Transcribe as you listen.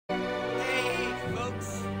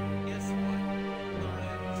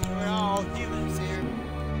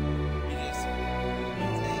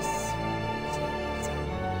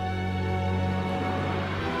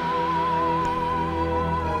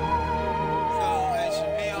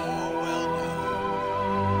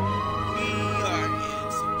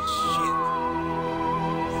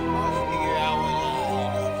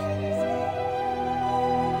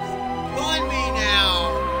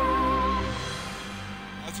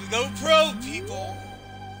To go pro, people.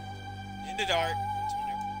 In the dark.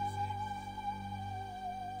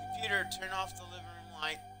 Computer, turn off the living room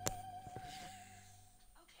light.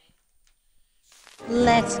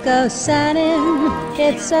 Let's go sunning.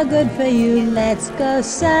 It's so good for you. Let's go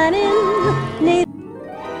sunning.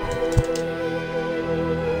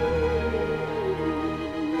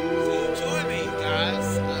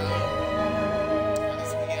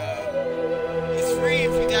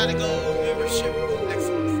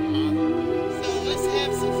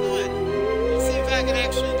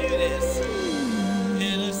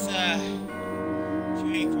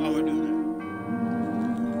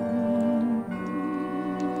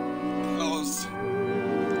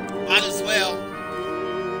 Might as well.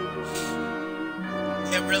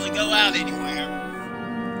 Can't really go out anywhere.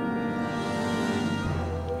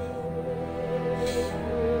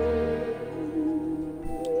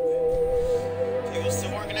 People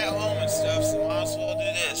still working at home and stuff, so might as well do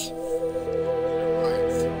this.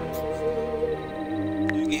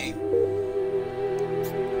 New game.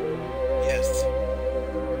 Yes. So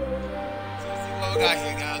let's see what we got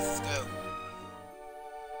here, guys. Let's go.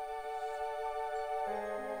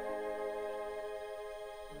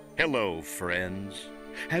 Hello, friends.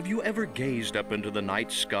 Have you ever gazed up into the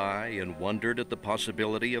night sky and wondered at the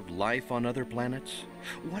possibility of life on other planets?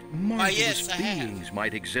 What marvelous beings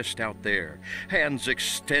might exist out there, hands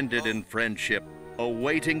extended in friendship,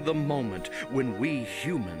 awaiting the moment when we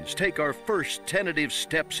humans take our first tentative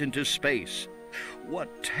steps into space?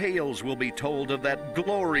 What tales will be told of that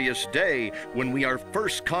glorious day when we are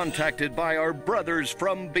first contacted by our brothers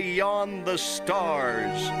from beyond the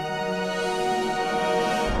stars?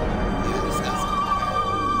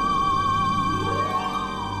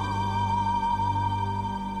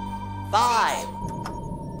 5.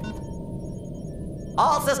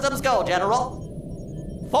 All systems go, General.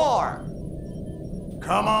 4.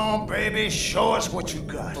 Come on, baby, show us what you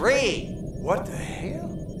got. 3. What the hell?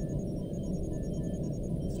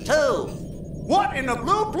 2. What in the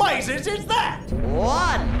blue blazes is that?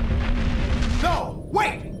 1. No,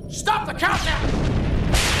 wait! Stop the countdown!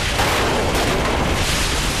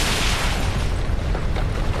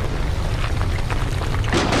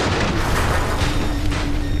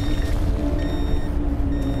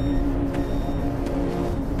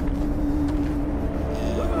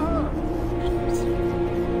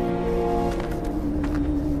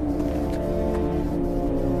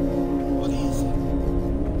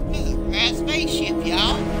 Spaceship,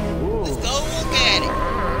 y'all. Let's go look at it.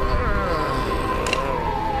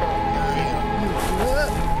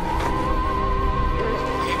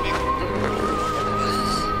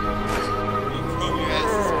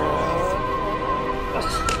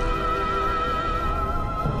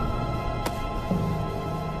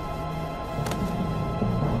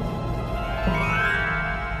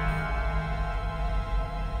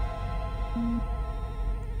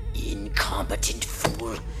 Incompetent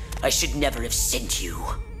fool. I should never have sent you.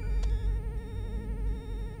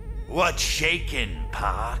 What's shaking,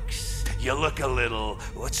 Pox? You look a little,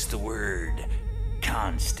 what's the word,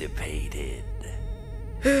 constipated.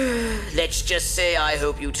 Let's just say I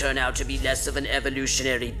hope you turn out to be less of an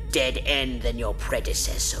evolutionary dead end than your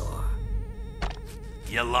predecessor.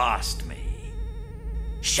 You lost me.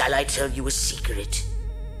 Shall I tell you a secret?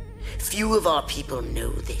 Few of our people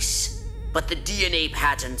know this. But the DNA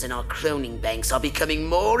patterns in our cloning banks are becoming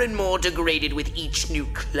more and more degraded with each new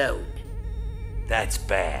clone. That's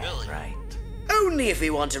bad, right? Only if we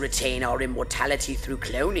want to retain our immortality through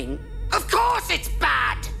cloning. Of course it's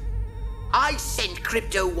bad! I sent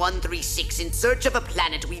Crypto-136 in search of a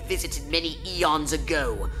planet we visited many eons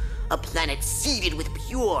ago. A planet seeded with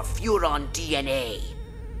pure Furon DNA.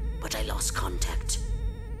 But I lost contact.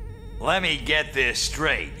 Let me get this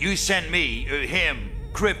straight. You sent me, him,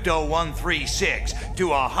 Crypto-136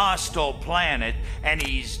 to a hostile planet and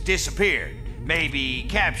he's disappeared. Maybe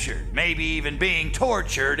captured, maybe even being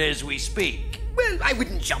tortured as we speak. Well, I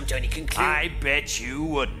wouldn't jump to any conclusion. I bet you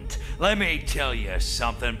wouldn't. Let me tell you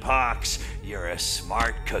something, Pox. You're a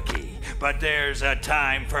smart cookie. But there's a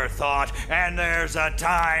time for thought and there's a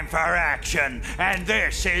time for action. And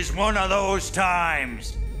this is one of those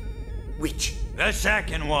times. Which? The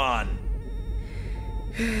second one.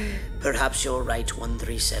 Perhaps you're right,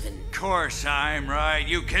 137. Course I'm right.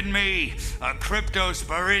 You kidding me? A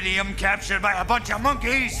cryptosporidium captured by a bunch of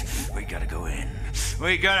monkeys? We gotta go in.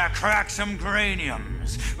 We gotta crack some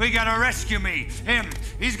craniums. We gotta rescue me. Him,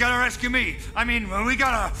 he's gotta rescue me. I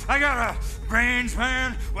gotta... Brains,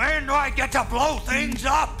 man. When do I get to blow things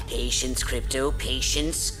up? Patience, Crypto,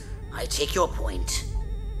 patience. I take your point.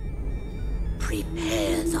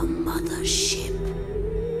 Prepare the mothership.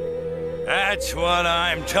 That's what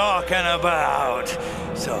I'm talking about.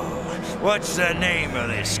 So, what's the name of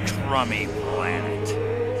this crummy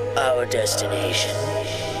planet? Our destination,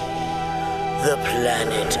 the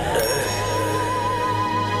planet Earth.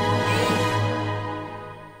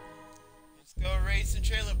 Let's go raid some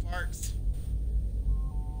trailer parks.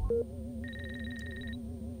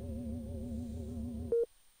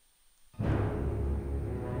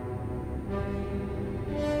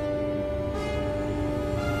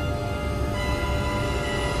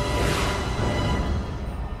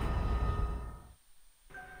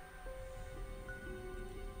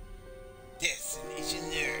 Destination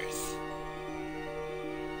Earth.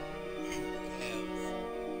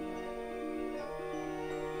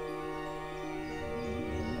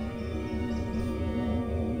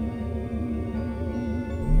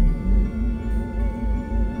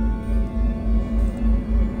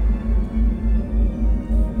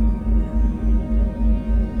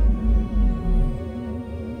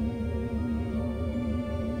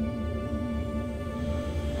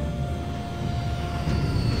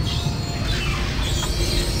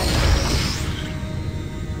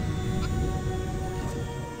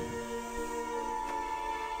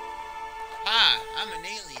 Hi, I'm an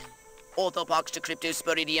alien. Orthobox to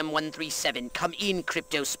Cryptosporidium 137. Come in,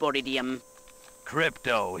 Cryptosporidium.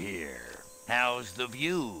 Crypto here. How's the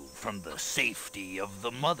view from the safety of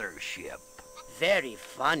the mothership? Very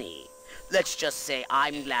funny. Let's just say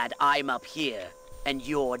I'm glad I'm up here and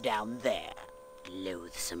you're down there.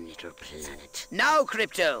 Loathsome little planet. Now,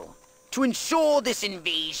 Crypto, to ensure this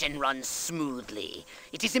invasion runs smoothly,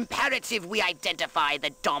 it is imperative we identify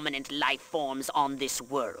the dominant life forms on this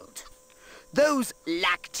world. Those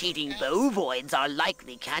lactating bovoids are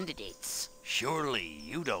likely candidates. Surely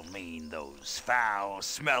you don't mean those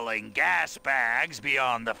foul-smelling gas bags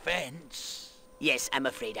beyond the fence? Yes, I'm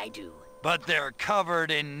afraid I do. But they're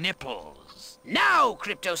covered in nipples. Now,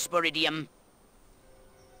 Cryptosporidium!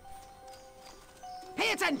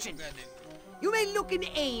 Pay attention! You may look and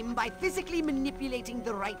aim by physically manipulating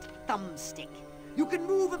the right thumbstick. You can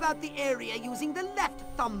move about the area using the left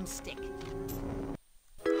thumbstick.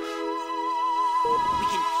 We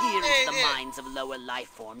can peer into the minds of lower life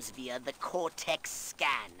forms via the cortex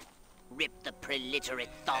scan. Rip the preliterate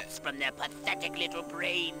thoughts from their pathetic little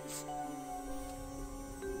brains.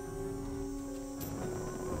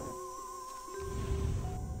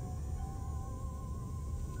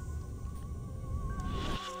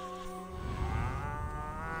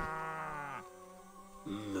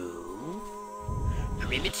 Move.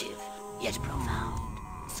 Primitive, yet profound.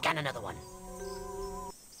 Scan another one.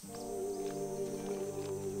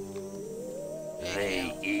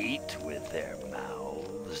 They eat with their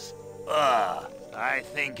mouths. Ugh, I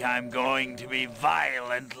think I'm going to be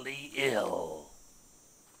violently ill.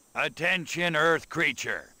 Attention, Earth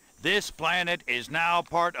creature. This planet is now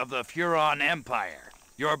part of the Furon Empire.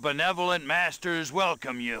 Your benevolent masters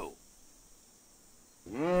welcome you.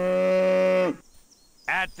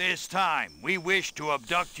 At this time, we wish to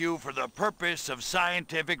abduct you for the purpose of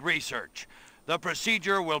scientific research. The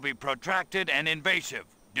procedure will be protracted and invasive.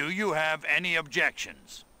 Do you have any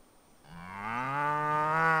objections?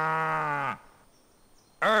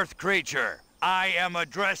 Earth creature, I am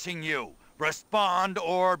addressing you. Respond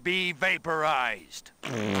or be vaporized.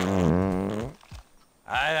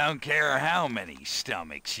 I don't care how many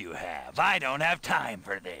stomachs you have. I don't have time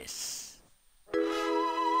for this.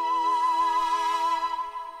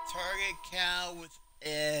 Target cow with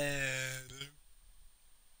L.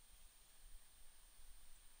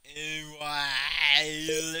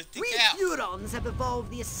 We Furons have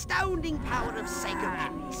evolved the astounding power of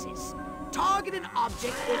psychokinesis. Target an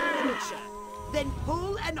object or creature, then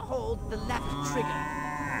pull and hold the left trigger.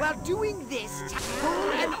 While doing this,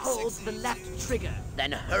 pull and hold the left trigger.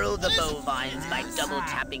 Then hurl the bovines by double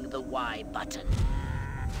tapping the Y button.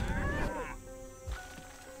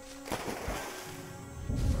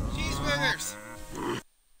 Cheeseburgers!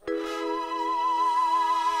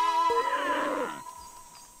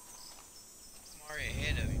 I'm already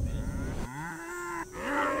ahead of you, man.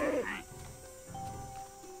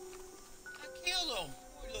 I killed them!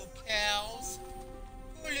 Poor little cows.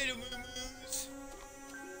 Poor little moo-moos.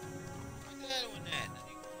 Where's the other one at?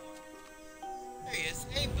 There he is.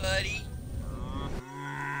 Hey, buddy.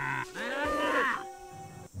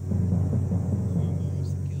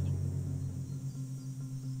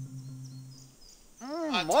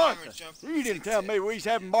 Martha, you didn't tell me we was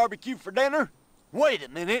having barbecue for dinner. Wait a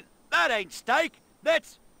minute, that ain't steak.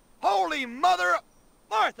 That's holy mother...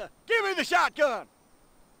 Martha, give me the shotgun.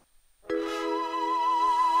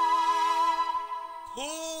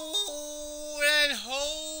 Pull and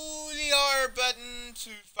hold the R button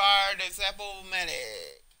to fire. fire the Apple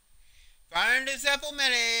medic. Find the Apple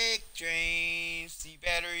medic. Drain the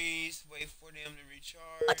batteries. Wait for them to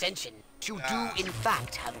recharge. Attention, you do in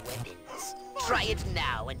fact have weapons. Try it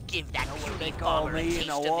now and give that puny farmer a taste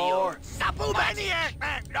of the old Apple Maniac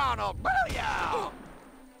McDonald, booyah!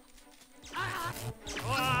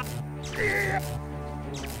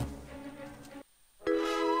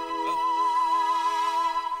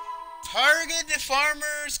 Target the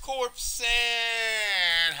farmer's corpse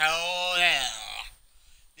and hold hell.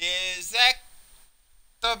 The exact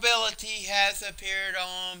ability has appeared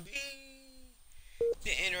on B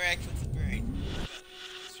to interact with the brain.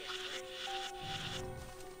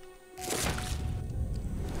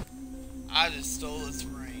 I just stole its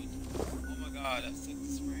brain. Oh my god, I took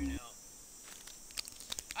this brain out.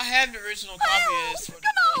 I have the original copy of this. Come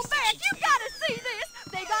on back, you gotta see this.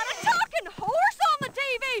 They got a talking horse on the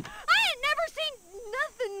TV. I ain't never seen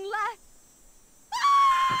nothing like.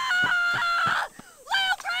 Ah!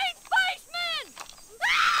 Lil Green Spaceman!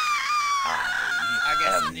 Ah! I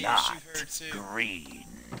guess I need to shoot her too. Green.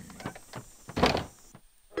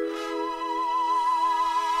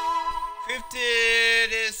 Cryptid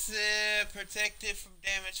is protected from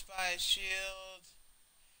damage by a shield.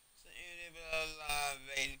 So, blah, blah,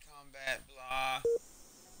 evading combat, blah.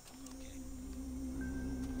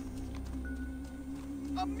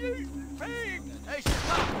 A mutant pig! This is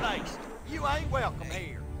my place. You ain't welcome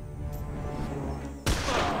here.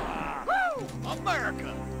 Woo!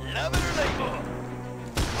 America! Love it or leave it.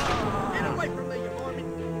 Get away from me, you varmint.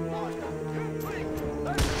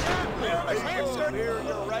 Here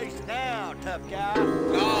you're racing now, tough guy.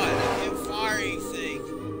 God, that firing thing.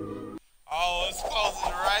 Oh, it's causing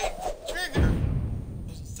the right trigger.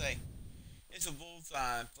 What's it say? It's a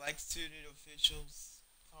bullseye. Black-suited officials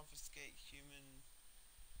confiscate human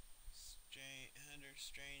hunter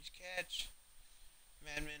strange catch.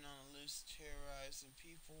 Madmen on the loose terrorizing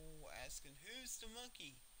people, asking who's the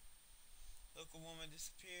monkey. Local woman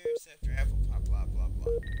disappears after apple pop, blah blah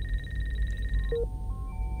blah.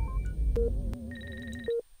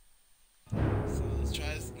 So let's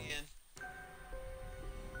try this again.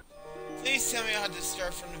 Please tell me how to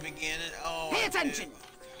start from the beginning. Oh, Pay attention!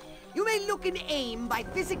 You may look and aim by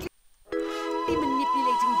physically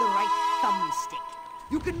manipulating the right thumbstick.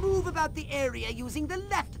 You can move about the area using the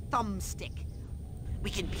left thumbstick. We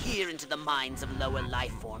can peer into the minds of lower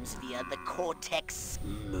life forms via the cortex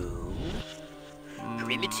moo.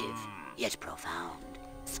 Primitive, yet profound.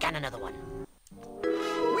 Scan another one.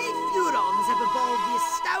 We Furons have evolved the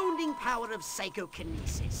astounding power of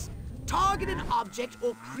psychokinesis. Target an object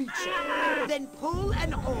or creature, then pull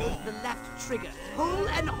and hold the left trigger. Pull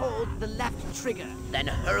and hold the left trigger. Then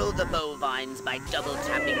hurl the bovines by double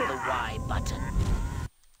tapping the Y button.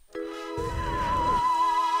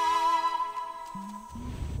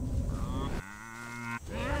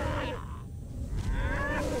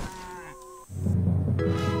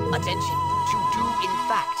 Attention, you do in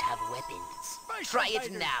fact have weapons. Try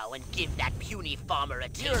it now and give that puny farmer a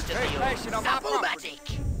taste of the old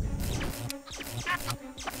Apple-matic.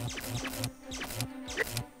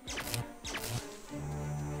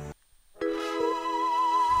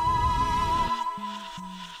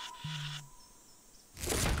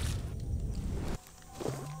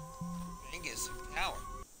 And get some power.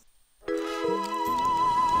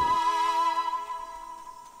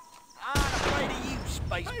 I'm afraid of you,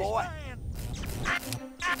 space boy.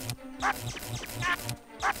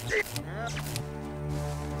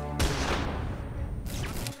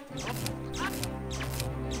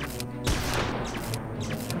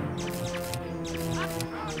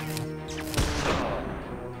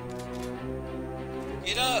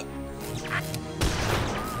 Get up!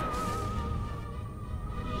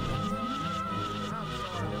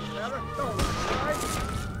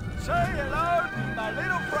 Say hello to my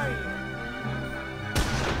little friend.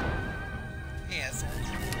 Yes.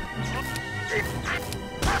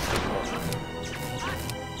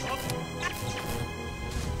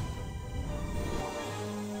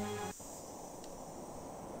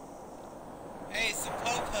 Hey, it's a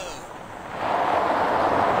popo.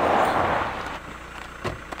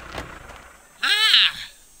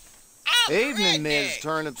 Evening, Ms.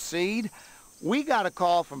 Turnip Seed. We got a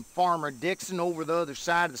call from Farmer Dixon over the other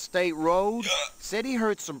side of the state road. Said he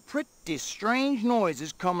heard some pretty strange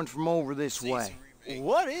noises coming from over this way.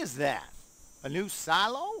 What is that? A new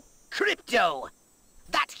silo? Crypto!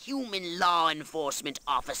 That human law enforcement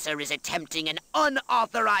officer is attempting an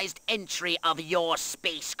unauthorized entry of your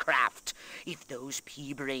spacecraft. If those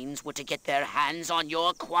pea-brains were to get their hands on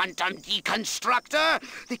your quantum deconstructor,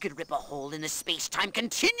 they could rip a hole in the space-time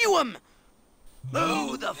continuum.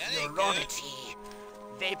 Oh, the fluidity.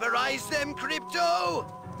 Vaporize them, Crypto!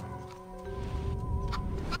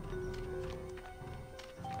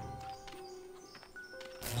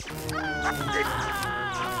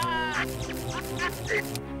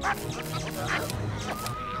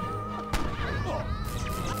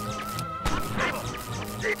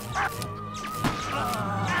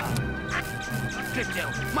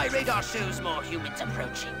 Crypto, my radar shows more humans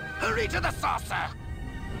approaching. Hurry to the saucer!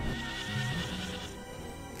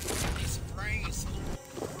 He's surprised.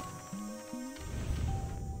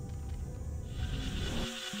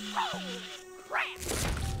 Oh, crap!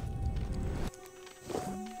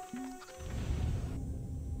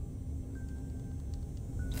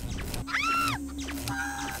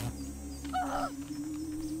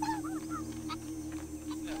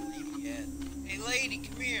 Hey, lady,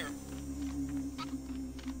 come here.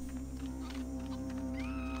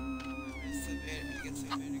 I guess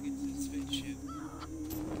I better get to this spaceship.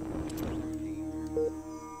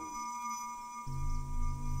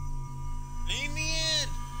 Leave me in.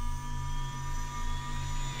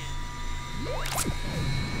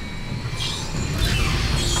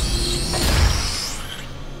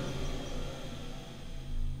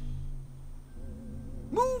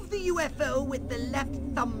 Move the UFO with the left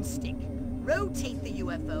thumbstick. Rotate the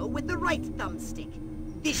UFO with the right thumbstick.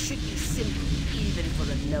 This should be simple, even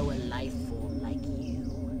for a lower life form like you.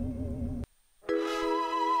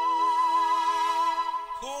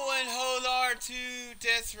 Pull and hold R2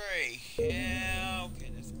 death ray. Yeah,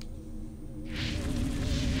 okay, that's cool.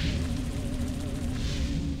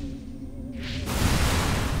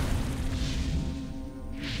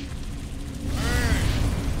 Burn.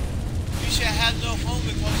 You shall have no home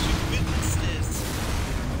because you witnessed this.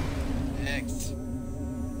 Next.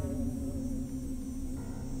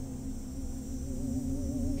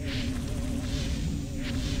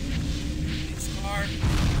 Discard.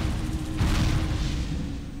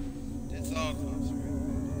 That's all comes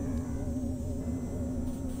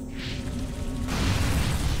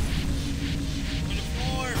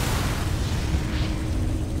Uniform.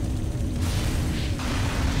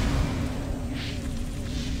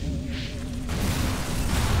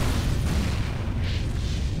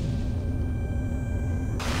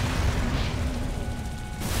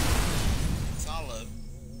 Solid.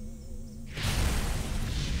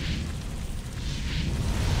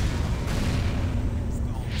 It's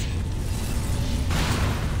going to.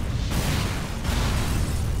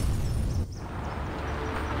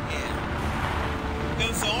 Yeah.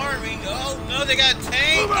 Goes the army. Oh no, they got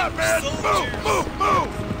tanks. Move out, man! Soldiers. Move!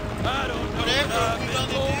 I don't know Whatever what we I've gonna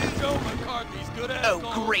been told. do. Joe McCarthy's good ass Oh,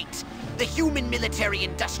 gone. great. The human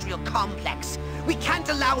military-industrial complex. We can't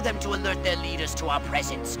allow them to alert their leaders to our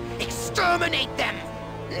presence. Exterminate them!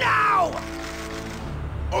 Now!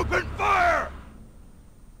 Open fire!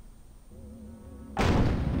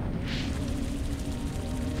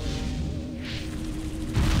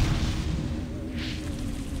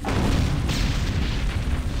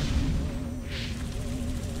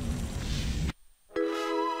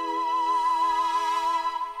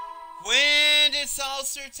 When did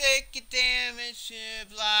saucer take a damage and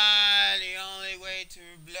fly? The only way to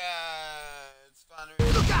blood.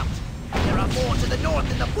 Spawner. Look out! There are more to the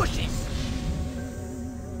north in the bushes!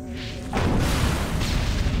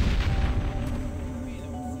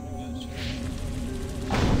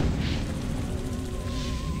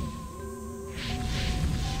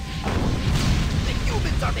 The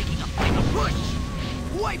humans are making a final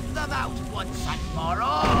push! Wipe them out once and for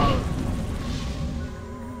all!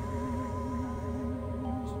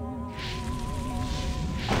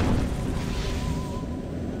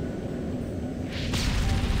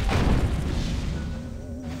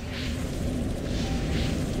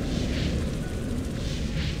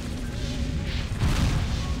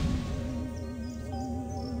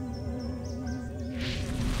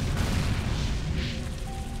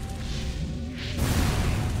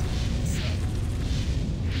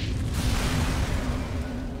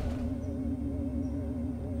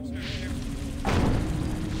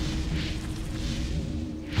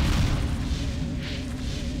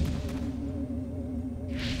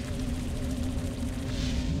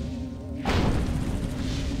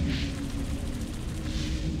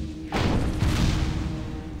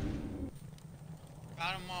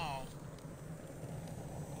 Got them all.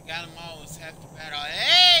 We got them all. It's half the battle.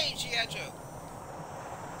 Hey, G.I. Joe.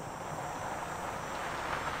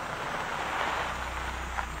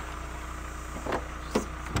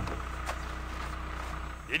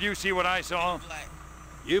 Did you see what I saw? Black.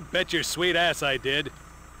 You bet your sweet ass I did.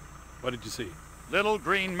 What did you see? Little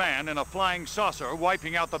green man in a flying saucer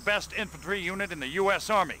wiping out the best infantry unit in the U.S.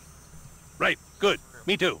 Army. Right, good.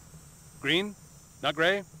 Me too. Green? Not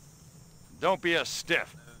gray? Don't be a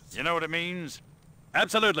stiff. You know what it means?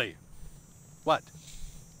 Absolutely. What?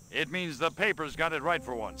 It means the paper's got it right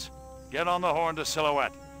for once. Get on the horn to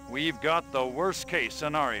Silhouette. We've got the worst case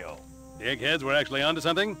scenario. The eggheads were actually onto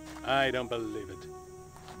something? I don't believe it.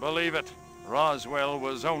 Believe it. Roswell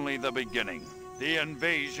was only the beginning. The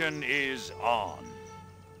invasion is on.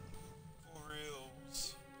 For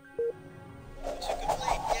reals. Mission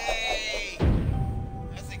complete. Yay!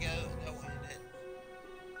 I think that went it.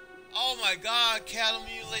 Oh my god, cattle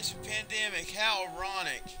mutilation pandemic. How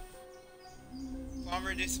ironic.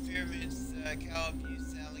 Farmer disappearance, cow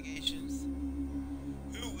abuse allegations.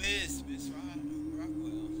 Who is Miss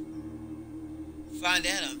Rockwell? Find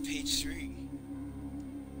out on page 3.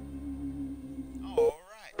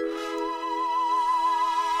 Alright. You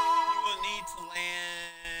will need to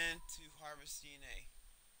land to harvest DNA.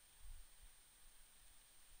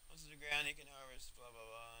 Once in the ground, you can harvest blah blah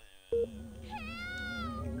blah.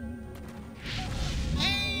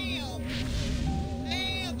 Help!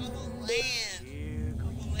 Help! I'm gonna land.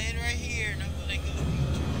 I'm gonna land right here, and I'm gonna go to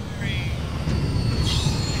green.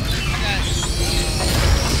 I got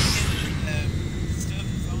stuff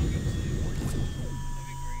is on good too. That'd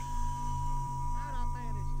be great. How'd I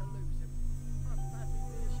manage to lose him? Must be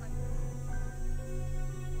ashamed.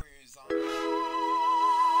 Where is on?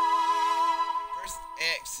 Press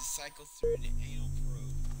X to cycle through the anal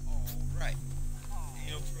probe. Alright.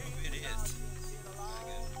 Anal probe it is.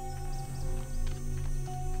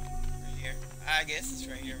 Right here. I guess it's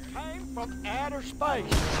right here, right? Came from outer space.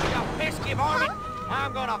 You pesky varmint.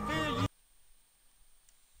 I'm gonna fill you.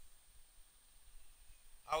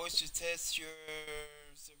 I wish to test your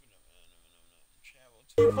travel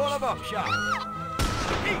Full of upshot.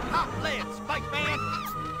 Eat hot lead, Spike Man.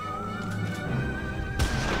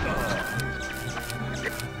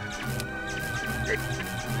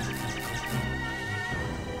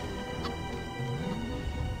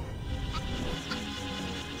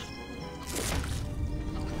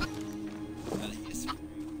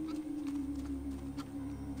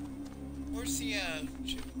 Where's the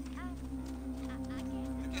ship?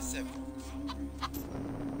 I guess that.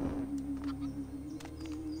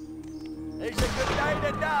 It's a good day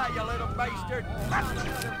to die, you little bastard.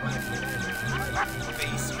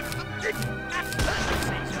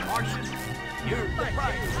 Season Martian. You're the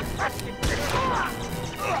prize.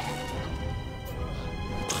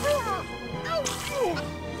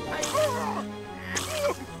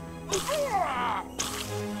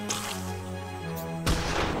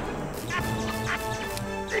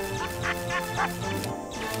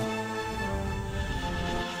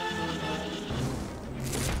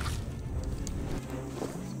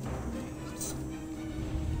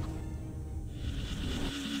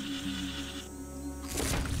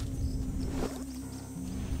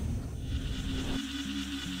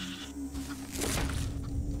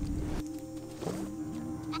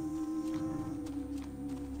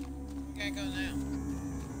 Can't go now.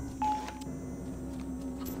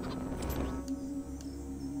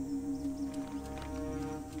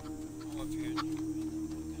 Up here.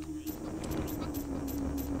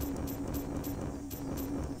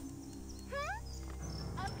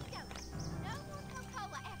 No more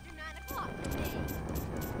Coca-Cola after 9 o'clock today.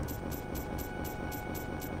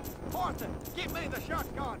 Martha, get me the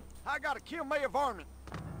shotgun. I gotta kill me a varmint.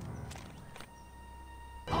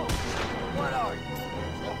 Oh, what are you?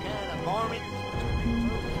 Some kind of varmint?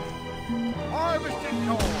 Harvesting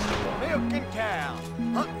corn, milking cows,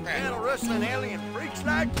 hunting cattle, rustling alien freaks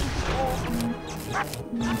like you.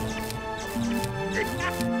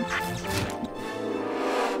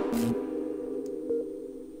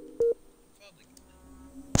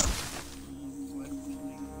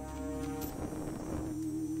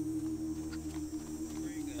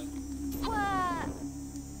 What?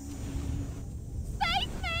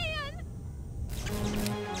 Spaceman!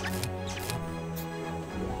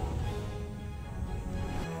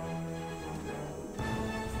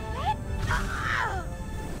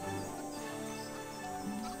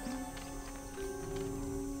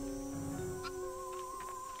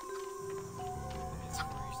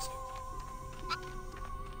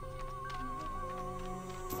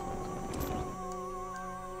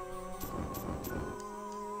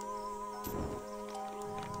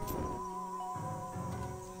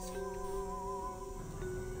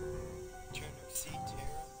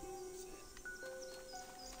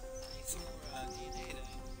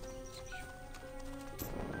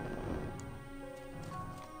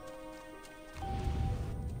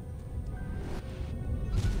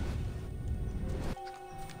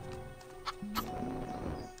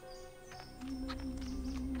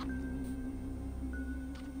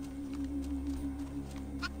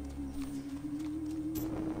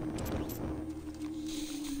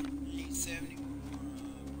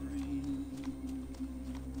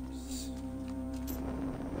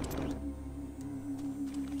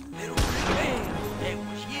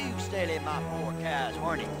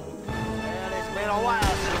 been a while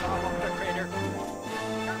since I looked a critter.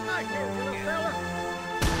 Come back here, little fella.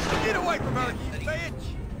 Get away from her, you bitch.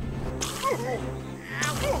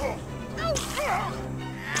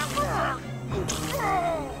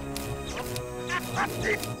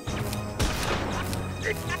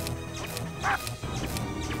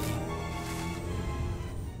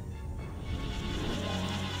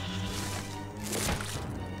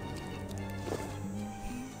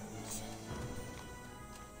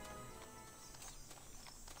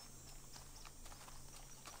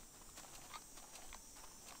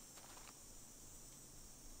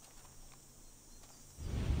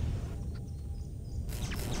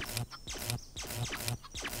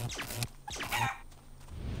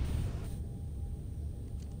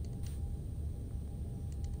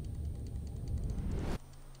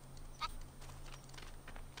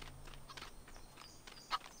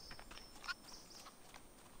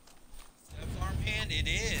 It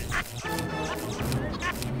is.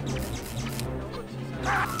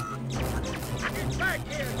 Get back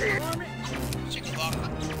here, Army. Chicken block.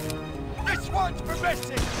 This one's for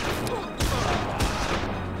Bessie.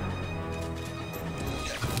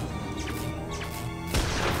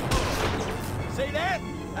 See that?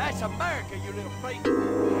 That's America, you little freak.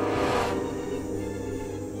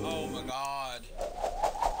 Oh my God.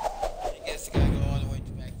 I guess I gotta go all the way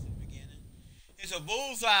back to the beginning. It's a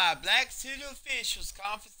bullseye. Black city officials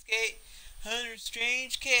confiscate Hunter's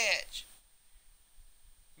strange catch.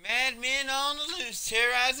 Madmen on the loose,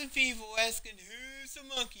 terrorizing people, asking who's the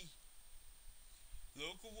monkey.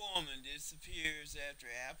 Local woman disappears after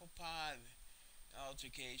apple pie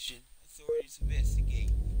altercation. Authorities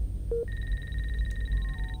investigate.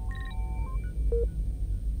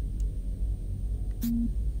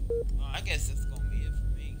 Oh, I guess that's gonna be it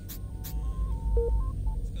for me.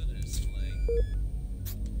 Let's go to display.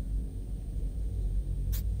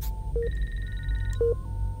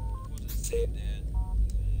 We'll just save that.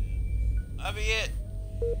 That'll be it.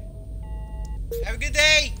 Have a good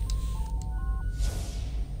day.